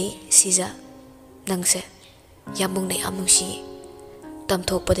maramdi sija nangse yamungna yamushi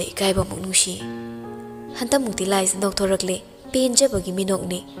tamthokpada ikaiba muknushi hantamukti laisa noktorakle penjabagi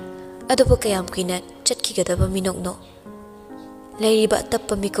minokni adubu kayam kuina chatkigadaba minokno leiriba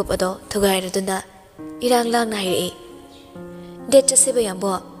tappa mikup ado thugairaduna irang langna haire det chaseba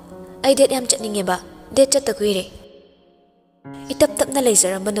yambo ai det yam chatningeba det chatta kuire itap tapna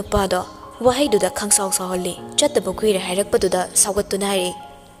leijaramba nupado wahaiduda khangsaw sawhalli chattaba kuire hairakpaduda sawgattuna haire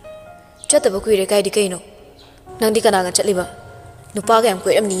chattaba kuire kaidi kaino nangdi kanaga chatliba nupaga yam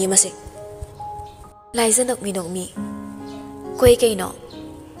kuiramni mase laisa nokmi koi kaino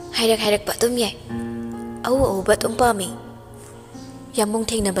hairak patum yai au batum pami yamung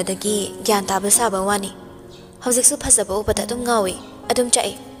thengnabadagi gyan taba saba wani hawjiksu phajaba ubata dum ngawi adum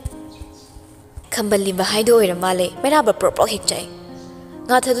chai khambali ba haido oira male meraba pro hik chai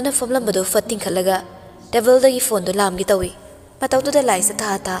nga thaduna fomlambado fatting khalaga table dagi phone do lamgi tawi matawdu da laisa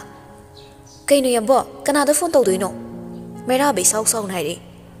ta kaino yambo kanada phone tawduino meraba saw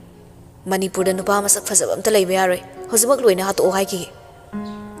nairi Manipuri da nupa masak phajaba amta leiba yaroi hojibak loina hatu hai ki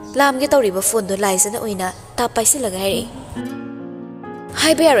lamgi tawriba phone do laisa na oina ta paisilaga hairi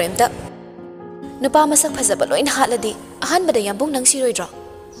hai ba yaroi amta nupa masak phajaba loina haladi ahanbada yambung nang siroidra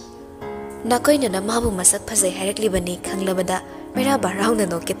nakoina na mabu masak phajai hairakli khanglabada mera barauna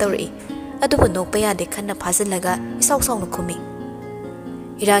no ke tawri adubu nokpa yade khanna phajalaga isaw na khumi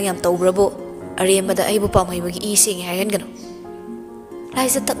irang yam tawbrabo aremada aibu pamhaibagi i sing hairan gano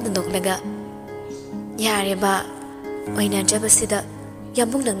laisa tapna noklaga yare ba oina jabasida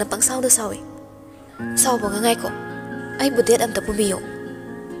yambung nang na pangsaw da sawi sawba ngai ko ai budet am tapubiyo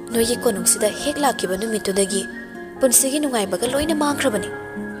noyi konung sida hek lakiba numitudagi punsigi nungai baga loina mangkrabani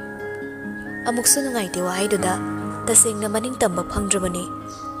amuksu nungai te wahaiduda tasengna maning tamba phangdrabani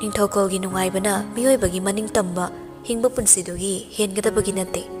ningthaukolgi nungai bana miyoi bagi maning tamba hingba punsidugi hengadabagi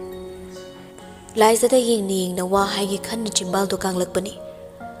nate laizada yingning na wahaigi khanna chimbal do kanglakpani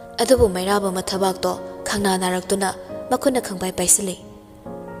adubu mairaba mathabak to khangna naraktuna makhuna khangbai paisile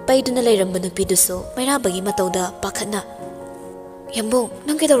paiduna leiramba nupiduso mairabagi matauda pakhatna yambung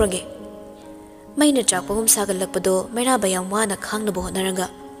nang ke dawrage maina chakpagum sagalakpado mairaba yam wana khangna bo honaraga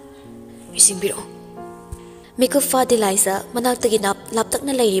isingbiro Mikuf fadi laisa manaktagi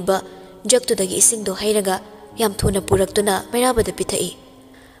laptakna leiriba jaktudagi isingdo hairaga yam thuna puraktuna mairabada pithai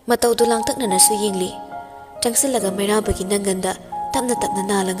mataudu langtakna nasu yingli changsilaga mairabagi nanganda tapna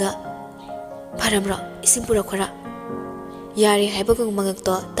nalaga pharamra ising purakhora yari haibagung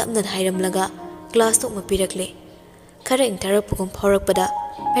mangakto tapna hairamlaga glass tok mapirakle khara ingtharapugum phaurakpada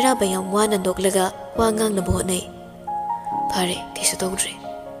mairaba yam wana noklaga wangang na bohnai phare kisu tawdre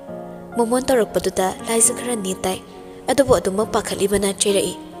momon tarakpaduda laisa khara nitai adubu aduma pakhalibana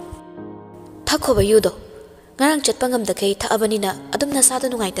cherai thakhoba yudo ngarang chatpa ngamda kai thaabanina adum nasada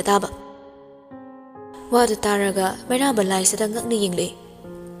nungai ta daba wadu taraga mairaba laisa da ngakni yingle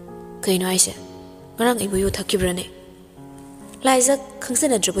kaino aise ngarang ibu yu thakibrane laisa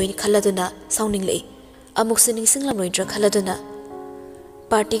khangsena drboini khaladuna sauningle amuk sining singlamroidra khaladuna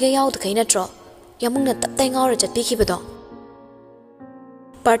party ga yaud kaina tro yamungna taptai ngawra chatpi khibado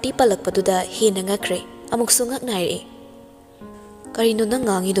party palakpaduda hena ngakre amuk sungak naire karino nang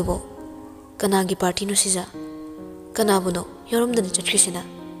ngangi dubo kanagi party no sija kanabuno yoromdana chatkrisina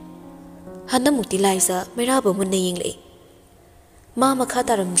hanna mukti laisa meraba munna yingle ma makha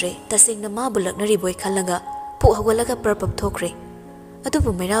taramdre tasingna ma bulaknari boy khalaga pu hawalaga prapap thokre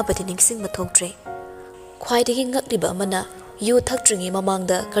adubu meraba de ningsing ma thoktre khwaidagi ngakliba amana yu thakdringi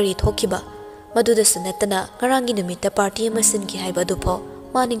mamangda kari thokiba maduda sunatana ngarangi numita party ama sinki haiba dupho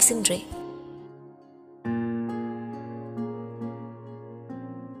ma ningsingdre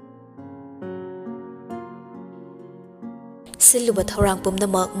siluba thorang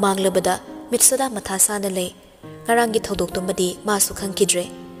pumnamak manglabada mitsoda matha sana lei ngarangi thodok tumbadi masu khangkidre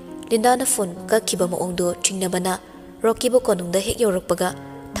lindana phone kakhiba maongdo chingnabana rokibo konungda hek yorakpaga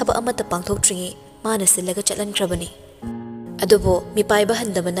thaba amata pangthok tringi mana silaga chalankrabani adubo mipaiba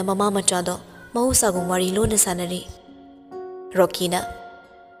handabana mama machado mahusagum wari lona sanari rokina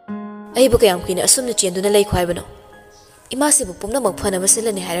aibu kayam kina asumna chenduna lei khwaibano imasibu pumnamak phanaba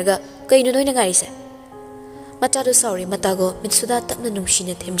silani hairaga kainu noina ngarise Matado sorry matago mitsuda tapna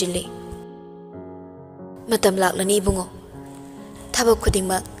nungshina themjili matam laklani ibungo thabak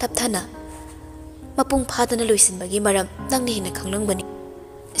khudingma tapthana mapung phadana loisinbagi maram nangni hina khanglangbani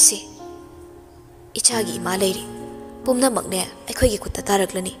si ichagi ima leiri pumnamakne aikhoigi khutta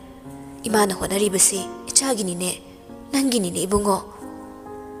taraklani imana honari basi ichagi ni ne nangi ni ibungo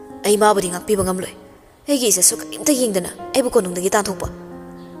ai mabudi ngakpiba ngamloi aigi isasu kaimta yengdana aibu konungdagi tanthokpa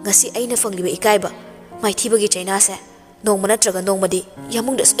ngasi aina fangliba ikaiba maithibagi chaina se nongma natraga nongmadi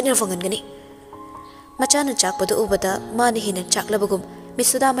yamungda soina fangangani machana chakpadu ubada mani hina chaklabagum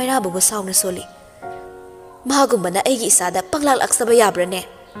misuda mairabu sauna soli mahagumbana aigi isada panglal aksaba yabrane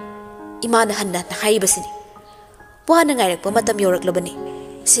imana hanna na haibasini wana ngairakpa matam yoraklabani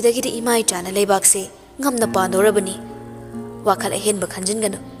sidagidi imai chana leibakse ngamna pandorabani wakal ahenba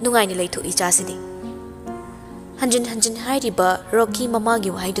khanjinganu nungaini leitho ichasidi hanjin hairiba rocky mamagi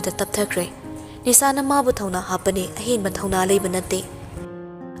wahaiduda tapthakre nisana mabu thawna hapani ahenba thawna leiba natte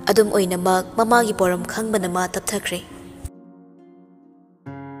adum oinamak mamagi poram khangbana ma tapthakre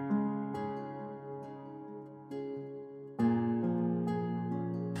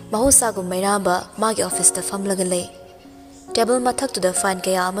mahosagum mairaba magi office ta famlaga lei table mathak tu da fan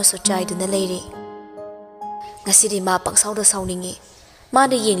kaya amasu chai duna leiri ngasidi ma pangsauda sauningi ma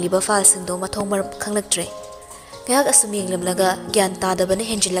de yengliba file singdo mathong mar khanglaktre ngak asum yenglamlaga gyan tadabane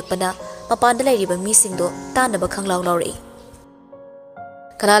henjilakpana mapanda leiriba mi singdo tanaba khanglaw lawri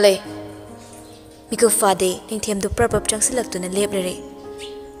kanale miku fade ningthem du prapap changsilaktuna leplere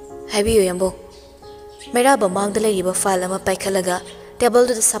habiyo yambo mairaba mangda leiriba file ama paikhalaga table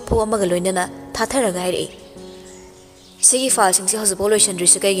du sapu amaga loinana thatharaga hairi sigi file singsi hosbo loisandri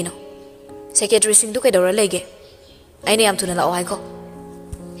su kaigino secretary sing du kaidora lege aine yam thuna lao haiko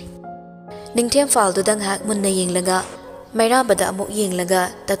ningthem file du dang hak munna yenglaga mairabada amuk yenglaga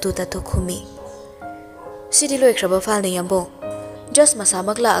tatu khumi sidi loikraba file ne yambo just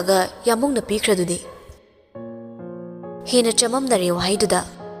masamak la aga yamung na pikradudi hina chamam nari wahaiduda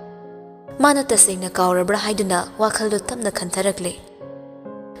mana tasingna kawrabra haiduna wakhaldu tamna khantharakle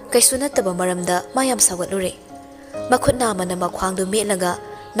kaisuna taba maramda mayam sawatlure makhut namana makhwangdu melaga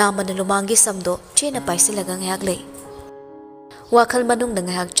namana lumangi samdo chena paisilaga ngyak le wakhal manung na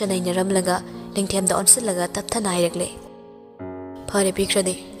ngyak chanai naramlaga ningthem da onsilaga tapthana hairakle phare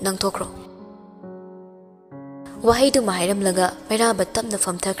pikrade nang thokro wahaidu mahairamlaga mairaba tamna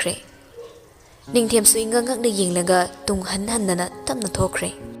famthakre ningthem su inga ngak na yenglaga tung hanna tamna thokre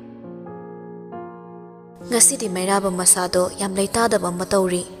ngasidi mairaba masado yam leitadaba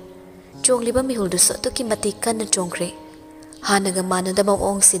matawri chongliba mihuldu so tuki mati kanna chongkre hanaga manadaba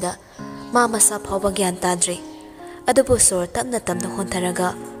ongsida ma masa phawba gyan tadre adubu sor tamna hontharaga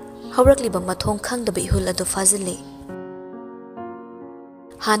hawrakliba mathong khangdaba ihul adu fazili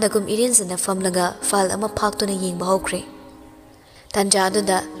hanagum irinzana famlaga file ama phaktuna yengba hokre tanja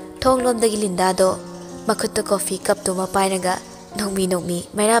aduda thonglomdagi linda do makhutta coffee cup to ma painaga nongmi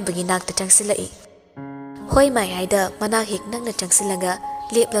mairabagi nakta changsilai hoi mai haida manak hik nangna changsilaga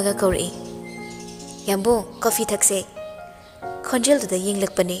leplaga kauri yambo coffee thakse khonjel da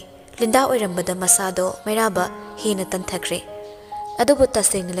yenglakpani linda oirambada masado mairaba hina tanthakre adubu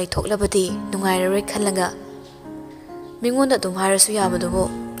tasengna leithoklabadi nungairaroi khalaga mingonda dum harasu yabadubo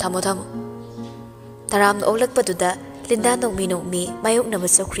thamo taram olakpaduda linda nongmi mayokna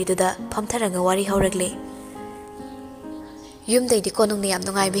basokriduda phamtharaga wari hawragle yumdai di konung yam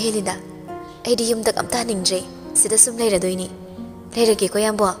nungai be helida aidi yumdak amta ningje sida sum leiradoini leirage ko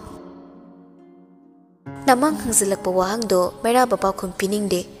yambo namang hangzilakpa wahangdo mairaba pakhum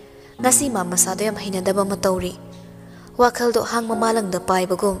piningde ngasi ma masado yam hinadaba matawri wakhaldo hang mamalangda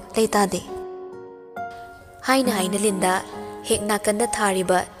paibagum leitade haina linda hek nakanda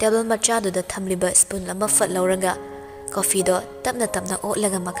thariba table machadu da thamliba spoon ama fat lauraga coffee do tapna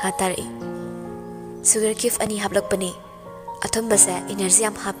otlaga makha tari sugar kif ani hablakpani athamba sa energy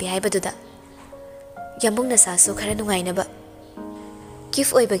am happy haibaduda yambungna sa su khara nungainaba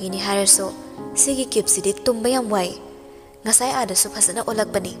kif oibagini haraso sigi kip sidi tumba yam wai ngasai ada su phasana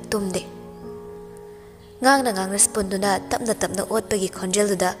olakpani tumde ngangna spoon duna tapna otpagi khonjel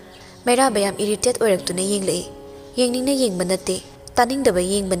duda maira bayam irritate oiraktuna yenglei yengningna yengba natte taningdaba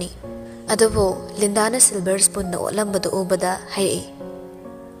yengbani adubo lindana silver spoon na otlambadu ubada hairi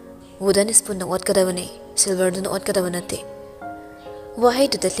wooden spoon na otkadabani silver duna otkadaba natte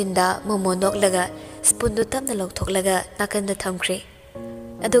wahaiduda linda momo noklaga spoon du tamna lokthoklaga nakanda thamkre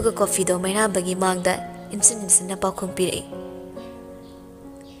aduga coffee do maira bagi mangda insin na pakhum pire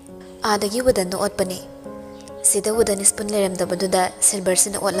adagi wooden na otpani sida wooden spoon leramdabaduda silver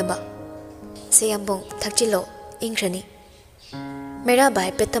sina otlaba seyambong thakchilo ingkrani maira bai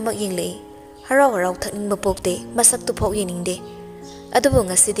petamak yenglei harau thakningba pokte masak tu phok yeningde adubu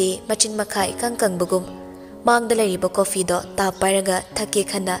ngasidi machin makhai kangkang bagum mangda leiriba coffee do ta pairaga thake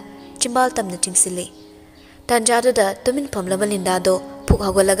khana chimbal tamna chingsili tanjadu da tumin phamlaba linda do phuk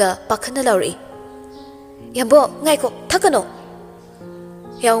hagolaga pakhana lauri yambo ngaiko thakano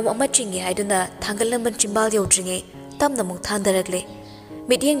yaum ama chingi haiduna thangalamban chimbal yodringe tamna muk thandaragle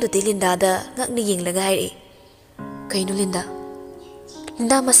Midyengdudi Lindada ngakni yinglaga hairi. Kainu Linda?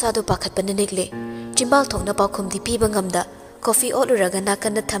 Linda masado pakhatpana nikle. Chimbal thongna paukhumdi piba ngamda. Coffee oluraga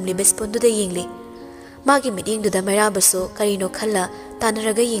nakanda thamli besponduda yingli. Magi midyengduda mairabasu karino khalla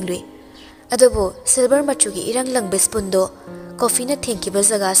tanaraga yingli. Adobo silver machugi irang lang bespondo coffee na thengkiba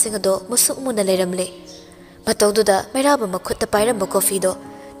jaga singado musuk muna leiramle. Mataududa mairaba makhutta pairamba coffee do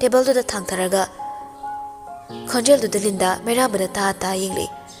table duda thangtharaga khonjel duda Linda mairaba da ta yingli.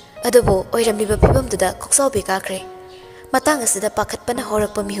 Adobo oiramliba phibamduda koksau be kakre. Matang asida pakhatpana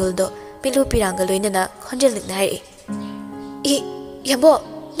horakpa mihuldo pilu piranga loinana khonjel nikna hai. Yambo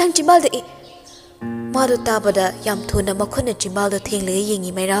nang chimbal da Madu tabada yam thuna makhuna chimbal do thenglega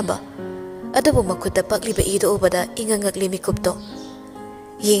yingi mairaba. Adobo makhutta pakliba ido obada ingangakli mikupto.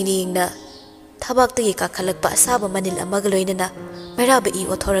 Yingni yingna Tabakta yi kakhalakpa asaba manil amaga loinana mairaba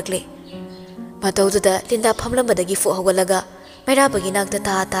othorakle. Mataududa Linda phamlambadagi fu hawalaga mairabagi nakta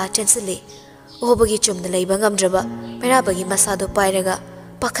ta chansili. Ohobagi chumna leiba ngamdraba mairabagi masado pairaga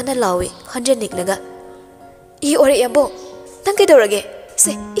pakhana lawi khanja niklaga. Ore yambo nang kaidorage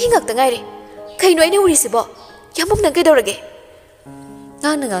se ngakta ngaire. Kaino aina urisibo yambo nang kaidorage.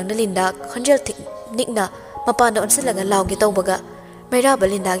 Ngang Linda khonjel thik nikna mapana onsilaga lawge tawbaga Mairaba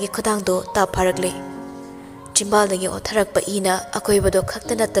Lindagi khodangdo ta pharakle. Chimbaldagi otharakpa ina akoibado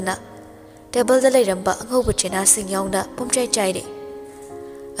khakta natana table da leiramba angauba chena sing yauna pumchai chaire.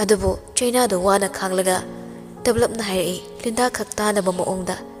 Adubu chena do wana khanglaga develop na hairi Linda khakta na bamo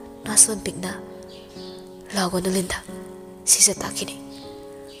ongda nason pikna lawgonu Linda sisa takini.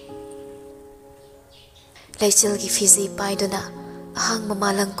 Laichilgi fizi paidona ahang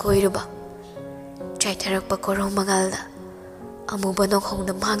mamalang koiruba chaitharakpa korong mangalda amuba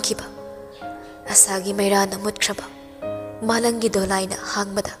nokhongna mangkiba asagi mairana mutkraba malangi dolaina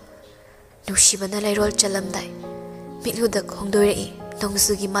hangbada nushibana lairol chalamdai miluda khongdorei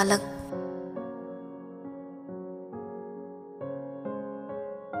nongsugi malang